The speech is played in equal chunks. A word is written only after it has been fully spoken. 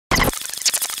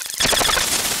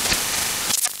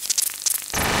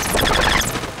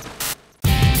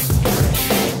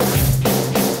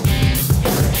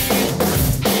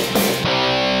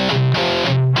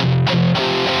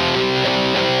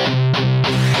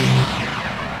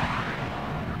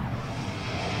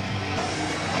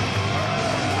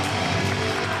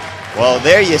Well,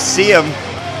 there you see him,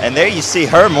 and there you see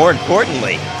her, more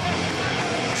importantly.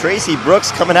 Tracy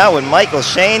Brooks coming out with Michael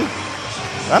Shane.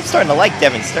 I'm starting to like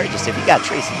Devin Sturgis if he got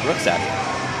Tracy Brooks out here.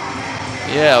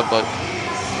 Yeah, but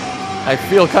I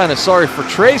feel kind of sorry for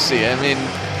Tracy. I mean,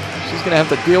 she's going to have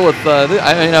to deal with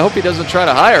I hope he doesn't try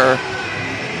to hire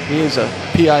her. He is a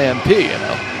PIMP, you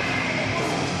know.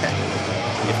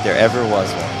 If there ever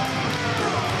was one.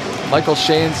 Michael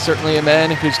Shane's certainly a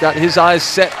man who's got his eyes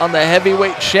set on the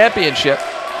heavyweight championship.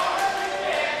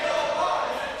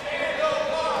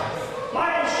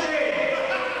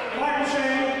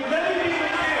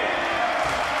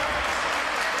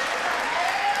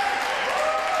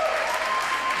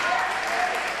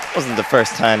 Wasn't the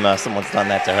first time someone's done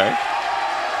that to her.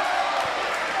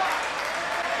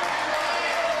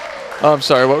 Oh, I'm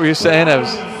sorry, what were you saying? I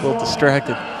was a little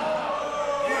distracted.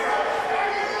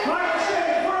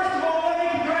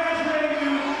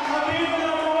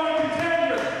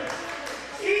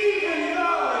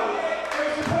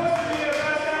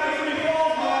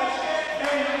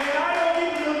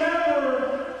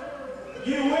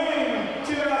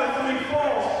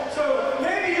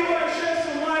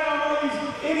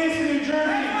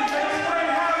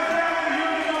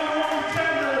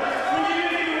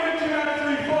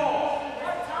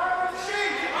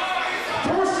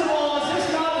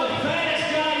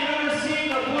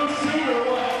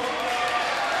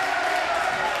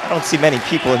 I don't see many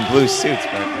people in blue suits,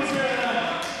 but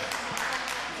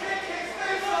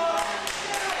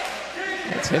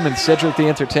it's him and Cedric the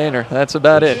Entertainer. That's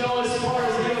about it.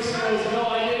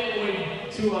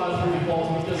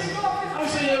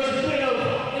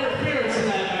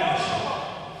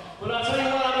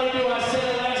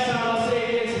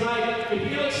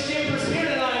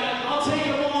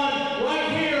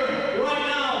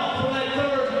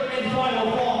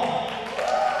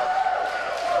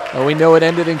 Well, we know it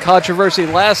ended in controversy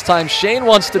last time. Shane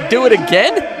wants to do it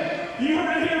again? You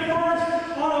heard it here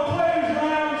first on a Players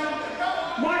Lounge.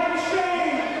 Michael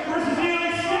Shane versus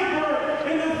Elix Skipper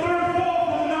in the third fall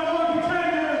for the #1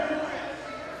 contender.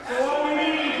 So all we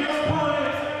need is your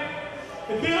opponent.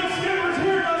 If Elix Skipper's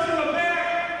hearing us in the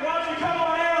back, why don't you come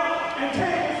on out and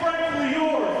take what's rightfully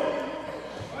yours?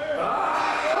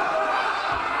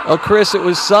 Oh, Chris, it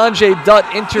was Sanjay Dutt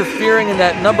interfering in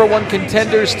that #1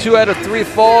 contenders 2 out of 3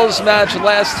 falls match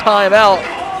last time out.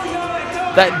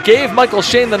 That gave Michael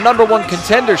Shane the #1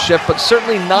 contendership, but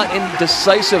certainly not in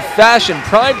decisive fashion.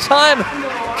 Prime Time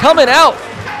coming out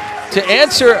to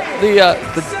answer the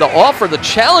offer, the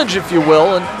challenge, if you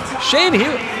will. And Shane,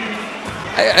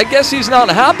 I guess he's not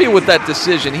happy with that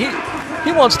decision.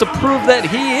 He wants to prove that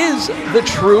he is the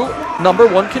true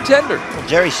 #1 contender. well,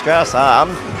 Jerry Strauss,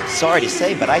 I'm sorry to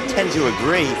say, but I tend to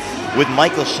agree with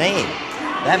Michael Shane.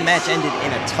 That match ended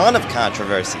in a ton of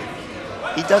controversy.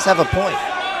 He does have a point.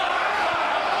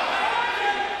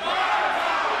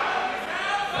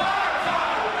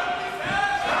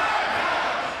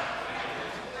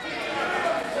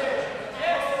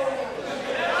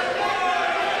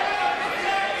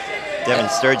 Devin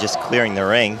Sturgis clearing the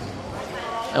ring.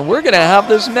 And we're going to have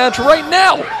this match right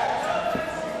now.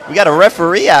 We got a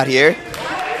referee out here.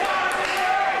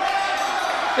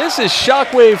 This is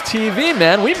Shockwave TV,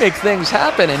 man. We make things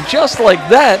happen, and just like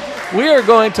that, we are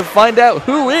going to find out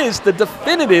who is the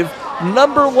definitive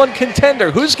 #1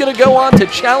 contender. Who's going to go on to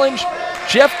challenge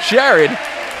Jeff Jarrett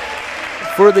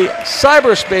for the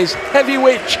Cyberspace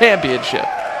Heavyweight Championship.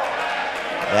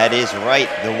 That is right.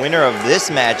 The winner of this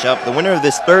matchup, the winner of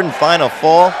this third and final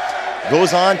fall,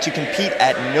 goes on to compete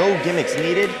at No Gimmicks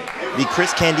Needed, the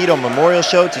Chris Candido Memorial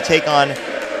Show, to take on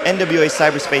NWA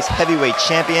Cyberspace Heavyweight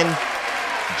Champion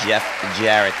Jeff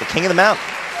Jarrett, the King of the Mountain.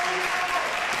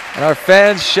 And our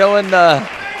fans showing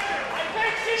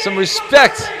some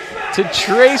respect to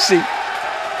Tracy.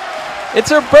 It's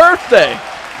her birthday.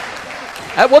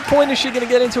 At what point is she going to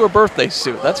get into her birthday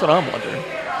suit? That's what I'm wondering.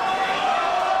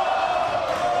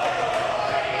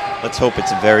 Let's hope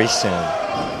it's very soon.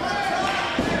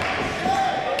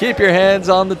 Keep your hands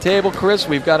on the table, Chris.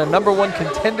 We've got a #1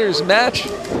 contenders match.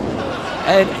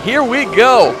 And here we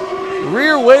go.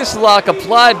 Rear waist lock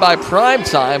applied by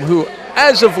Primetime, who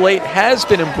as of late has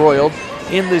been embroiled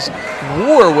in this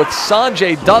war with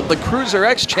Sanjay Dutt, the Cruiser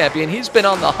X champion. He's been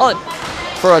on the hunt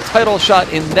for a title shot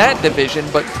in that division,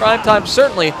 but Primetime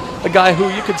certainly a guy who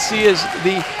you could see as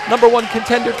the #1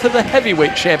 contender to the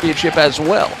heavyweight championship as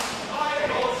well.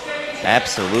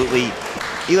 Absolutely.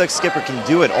 Elix Skipper can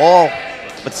do it all,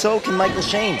 but so can Michael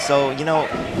Shane. So, you know,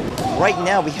 right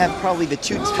now we have probably the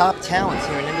 2 top talents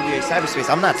here in NWA Cyberspace.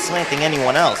 I'm not slanting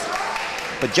anyone else.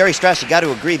 But Jerry Strauss, you got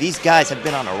to agree, these guys have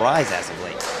been on a rise as of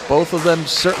late. Both of them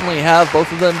certainly have.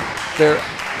 Both of them, their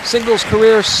singles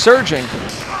career surging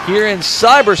here in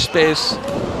cyberspace.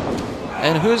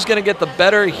 And who's going to get the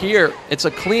better here? It's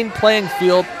a clean playing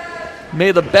field.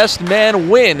 May the best man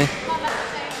win.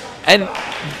 And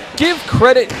give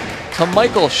credit to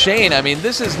Michael Shane. I mean,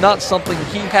 this is not something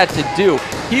he had to do.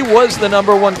 He was the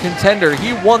 #1 contender.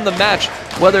 He won the match,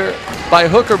 whether by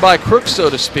hook or by crook, so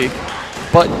to speak.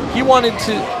 But he wanted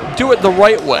to do it the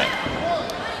right way.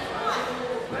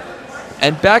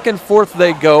 And back and forth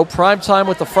they go. Primetime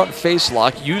with the front face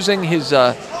lock, using his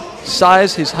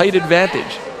size, his height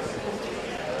advantage.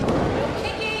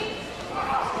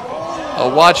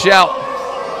 Oh, watch out.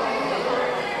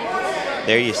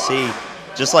 There you see,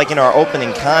 just like in our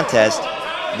opening contest,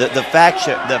 the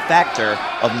factor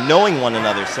of knowing one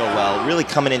another so well really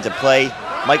coming into play.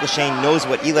 Michael Shane knows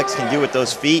what Elix can do with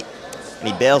those feet, and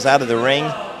he bails out of the ring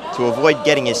to avoid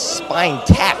getting his spine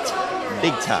tapped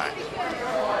big time.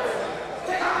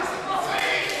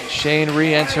 Shane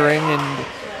re-entering, and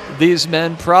these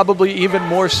men, probably even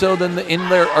more so than in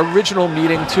their original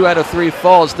meeting, 2 out of 3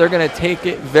 falls. They're going to take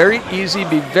it very easy,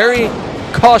 be very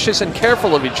cautious and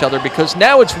careful of each other, because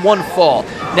now it's 1 fall.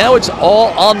 Now it's all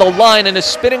on the line, and a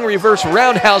spinning reverse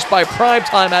roundhouse by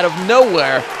Primetime out of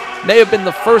nowhere may have been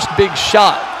the first big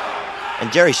shot.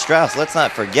 And Jerry Strauss, let's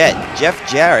not forget, Jeff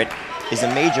Jarrett is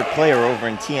a major player over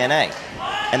in TNA.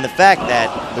 And the fact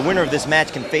that the winner of this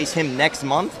match can face him next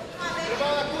month,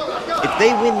 if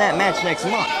they win that match next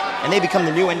month and they become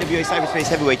the new NWA Cyberspace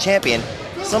Heavyweight Champion,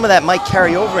 some of that might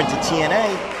carry over into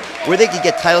TNA, where they could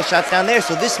get title shots down there.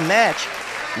 So this match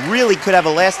really could have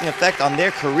a lasting effect on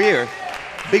their career,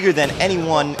 bigger than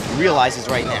anyone realizes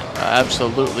right now.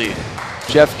 Absolutely.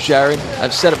 Jeff Jarrett,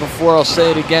 I've said it before, I'll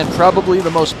say it again, probably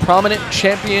the most prominent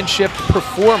championship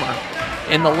performer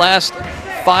in the last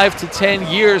 5 to 10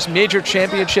 years, major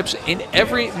championships in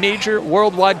every major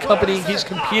worldwide company he's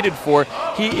competed for.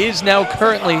 He is now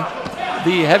currently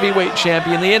the heavyweight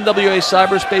champion, the NWA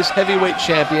Cyberspace heavyweight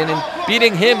champion, and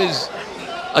beating him is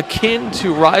akin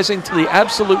to rising to the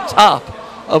absolute top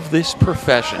of this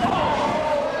profession.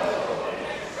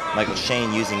 Michael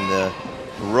Shane using the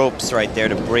ropes right there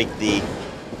to break the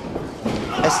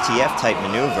STF type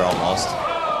maneuver almost.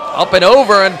 Up and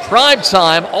over, and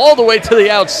Primetime all the way to the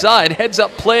outside. Heads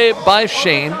up play by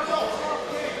Shane.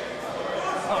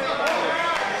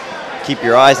 Keep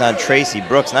your eyes on Tracy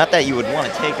Brooks. Not that you would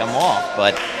want to take him off,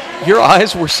 but your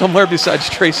eyes were somewhere besides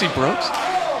Tracy Brooks.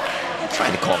 I'm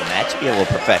trying to call the match, be a little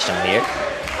professional here.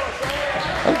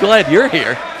 I'm glad you're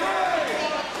here.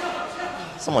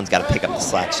 Someone's got to pick up the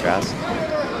slack, Strauss.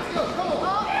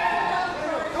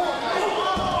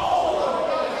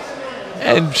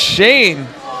 And Shane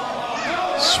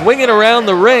swinging around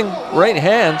the ring, right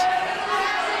hand.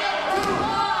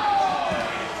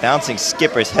 Bouncing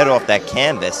Skipper's head off that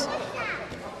canvas.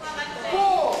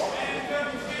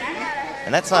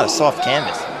 And that's not a soft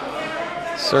canvas.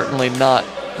 Certainly not.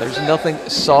 There's nothing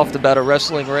soft about a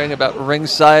wrestling ring, about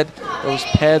ringside. Those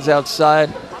pads outside,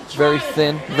 very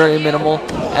thin, very minimal,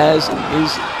 as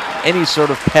is any sort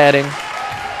of padding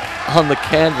on the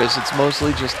canvas. It's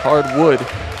mostly just hard wood.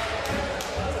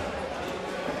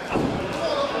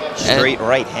 Straight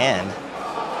right hand.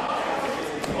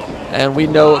 And we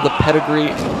know the pedigree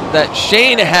that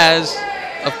Shane has.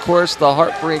 Of course, the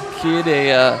Heartbreak Kid,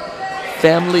 a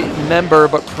family member,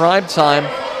 but Primetime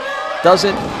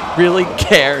doesn't really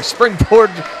care. Springboard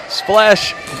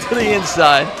splash to the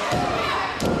inside.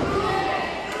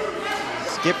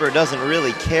 Skipper doesn't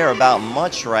really care about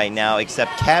much right now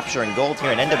except capturing gold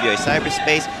here in NWA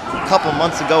Cyberspace. A couple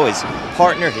months ago, his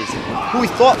partner, who he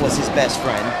thought was his best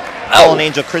friend, Fallen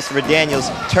Angel Christopher Daniels,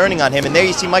 turning on him. And there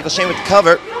you see Michael Shane with the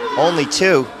cover. Only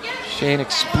 2. Shane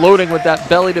exploding with that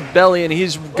belly to belly, and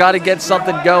he's got to get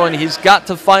something going. He's got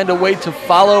to find a way to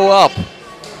follow up.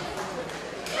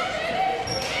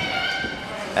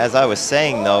 As I was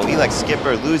saying, though, Elix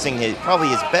Skipper losing probably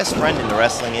his best friend in the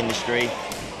wrestling industry.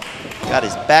 Got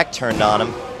his back turned on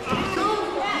him.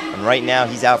 And right now,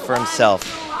 he's out for himself.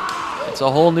 It's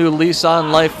a whole new lease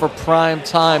on life for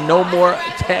Primetime. No more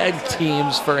tag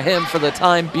teams for him for the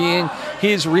time being.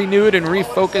 He's renewed and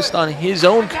refocused on his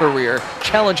own career,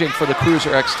 challenging for the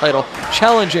Cruiser X title,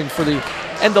 challenging for the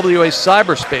NWA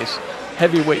Cyberspace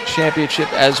Heavyweight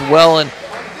Championship as well. And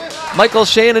Michael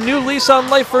Shane, a new lease on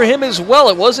life for him as well.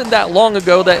 It wasn't that long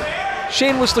ago that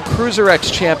Shane was the Cruiser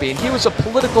X champion. He was a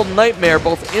political nightmare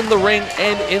both in the ring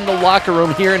and in the locker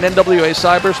room here in NWA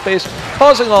Cyberspace,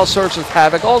 causing all sorts of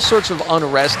havoc, all sorts of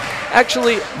unrest,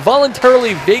 actually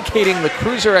voluntarily vacating the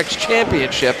Cruiser X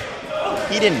championship.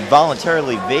 He didn't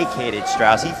voluntarily vacate it,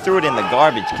 Strauss. He threw it in the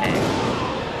garbage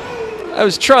can. I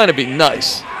was trying to be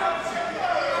nice.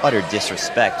 utter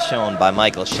disrespect shown by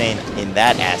Michael Shane in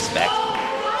that aspect.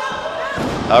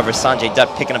 However, Sanjay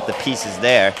Dutt picking up the pieces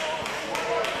there.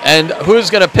 And who's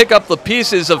going to pick up the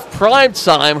pieces of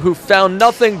Primetime, who found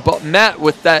nothing but Matt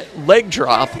with that leg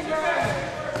drop?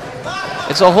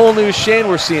 It's a whole new Shane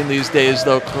we're seeing these days,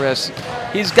 though, Chris.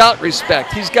 He's got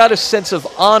respect. He's got a sense of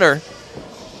honor.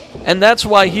 And that's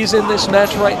why he's in this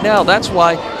match right now. That's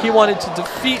why he wanted to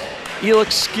defeat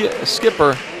Elix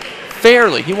Skipper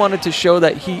fairly. He wanted to show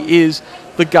that he is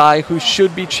the guy who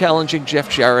should be challenging Jeff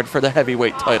Jarrett for the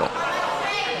heavyweight title.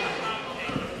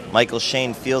 Michael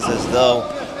Shane feels as though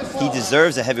he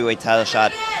deserves a heavyweight title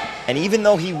shot. And even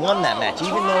though he won that match,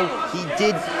 even though he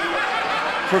did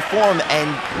perform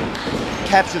and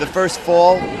capture the first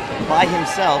fall by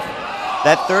himself,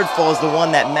 that third fall is the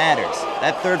one that matters.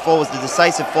 That third fall was the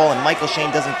decisive fall, and Michael Shane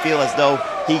doesn't feel as though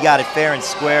he got it fair and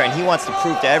square, and he wants to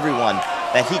prove to everyone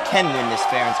that he can win this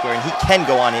fair and square, and he can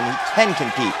go on and he can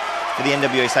compete for the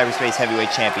NWA Cyberspace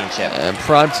Heavyweight Championship. And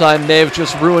Primetime may have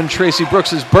just ruined Tracy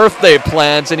Brooks' birthday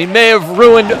plans, and he may have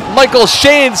ruined Michael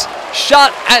Shane's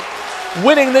shot at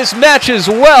winning this match as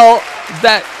well.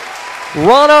 That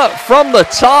Rana from the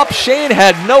top, Shane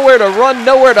had nowhere to run,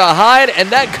 nowhere to hide, and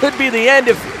that could be the end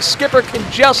if Skipper can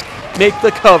just make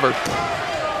the cover.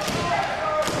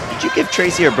 Did you give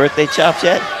Tracy her birthday chops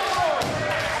yet?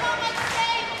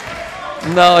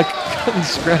 No, I couldn't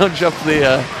scrounge up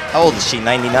the... How old is she,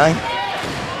 99?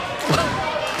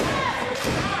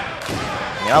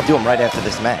 I'll do them right after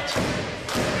this match.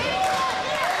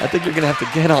 I think you're going to have to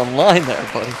get online there,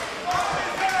 buddy.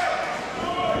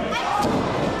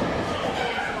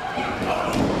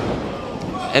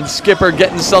 And Skipper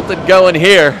getting something going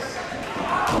here.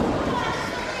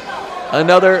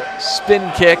 Another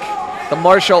spin kick. The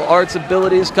martial arts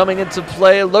abilities coming into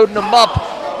play, loading him up.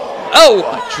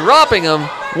 Oh, dropping him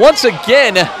once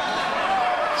again.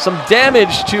 Some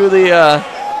damage to the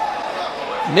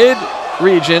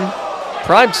mid-region.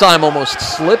 Primetime almost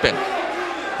slipping.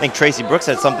 I think Tracy Brooks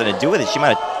had something to do with it. She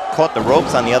might have caught the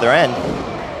ropes on the other end.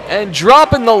 And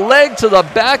dropping the leg to the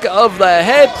back of the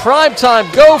head.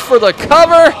 Primetime go for the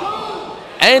cover.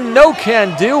 And no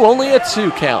can do, only a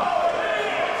 2 count.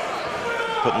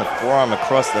 Putting the forearm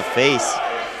across the face.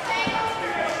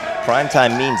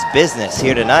 Primetime means business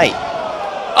here tonight.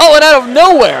 Oh, and out of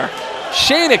nowhere,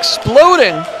 Shane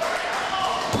exploding.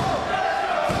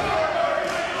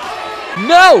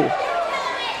 No!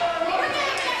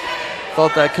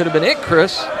 Thought that could have been it,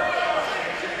 Chris.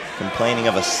 Complaining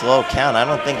of a slow count. I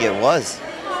don't think it was.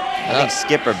 I think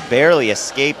Skipper barely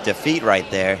escaped defeat right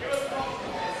there.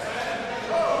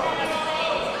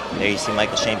 There you see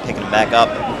Michael Shane picking him back up,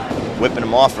 whipping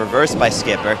him off, reversed by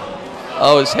Skipper.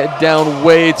 Oh, his head down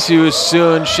way too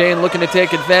soon. Shane looking to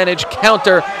take advantage.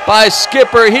 Counter by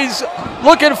Skipper. He's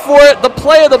looking for it. The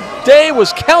play of the day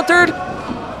was countered.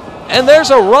 And there's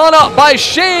a run up by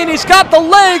Shane. He's got the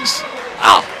legs.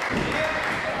 Ow.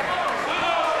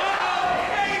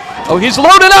 Oh, he's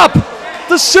loaded up.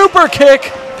 The super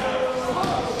kick.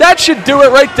 That should do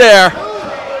it right there.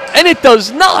 And it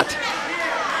does not.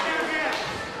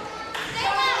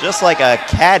 Just like a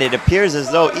cat, it appears as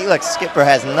though Elix Skipper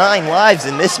has 9 lives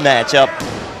in this matchup,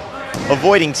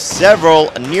 avoiding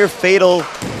several near-fatal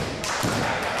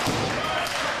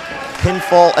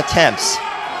pinfall attempts.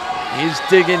 He's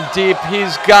digging deep.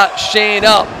 He's got Shane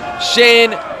up.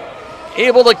 Shane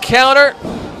able to counter.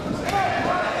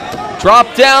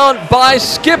 Drop down by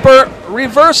Skipper.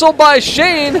 Reversal by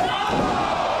Shane.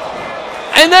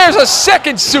 And there's a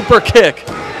second super kick.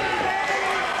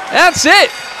 That's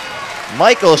it.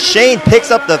 Michael Shane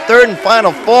picks up the 3rd and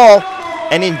final fall,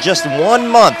 and in just 1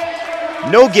 month,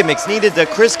 no gimmicks needed, the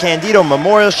Chris Candido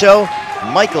Memorial Show,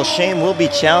 Michael Shane will be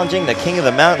challenging the King of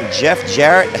the Mountain, Jeff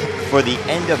Jarrett, for the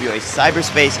NWA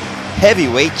Cyberspace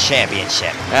Heavyweight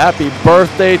Championship. Happy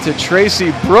birthday to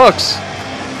Tracy Brooks.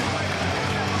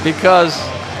 Because,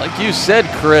 like you said,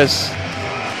 Chris,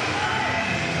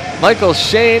 Michael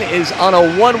Shane is on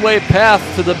a one-way path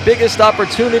to the biggest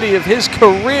opportunity of his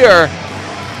career.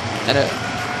 And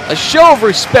a show of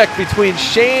respect between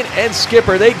Shane and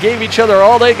Skipper. They gave each other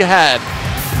all they had.